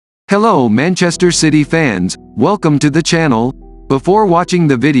Hello Manchester City fans, welcome to the channel. Before watching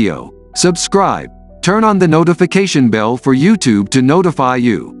the video, subscribe, turn on the notification bell for YouTube to notify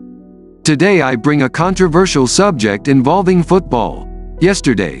you. Today I bring a controversial subject involving football.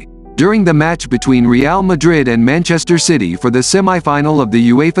 Yesterday, during the match between Real Madrid and Manchester City for the semi-final of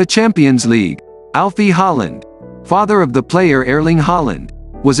the UEFA Champions League, Alfie Haaland, father of the player Erling Haaland,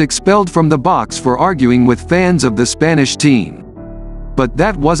 was expelled from the box for arguing with fans of the Spanish team. But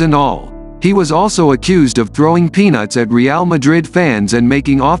that wasn't all. He was also accused of throwing peanuts at Real Madrid fans and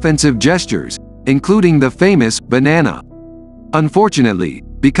making offensive gestures, including the famous banana. Unfortunately,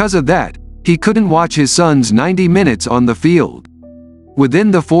 because of that, he couldn't watch his son's 90 minutes on the field.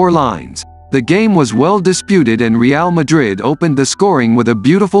 Within the four lines, the game was well disputed and Real Madrid opened the scoring with a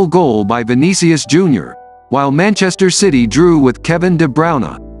beautiful goal by Vinicius Jr., while Manchester City drew with Kevin De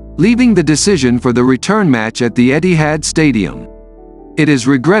Bruyne, leaving the decision for the return match at the Etihad Stadium. It is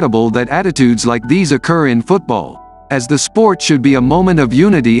regrettable that attitudes like these occur in football, as the sport should be a moment of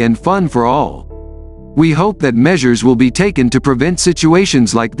unity and fun for all. We hope that measures will be taken to prevent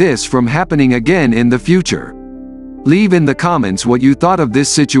situations like this from happening again in the future. Leave in the comments what you thought of this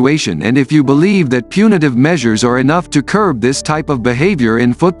situation and if you believe that punitive measures are enough to curb this type of behavior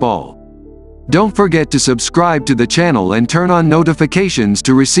in football. Don't forget to subscribe to the channel and turn on notifications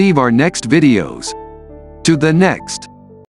to receive our next videos. To the next.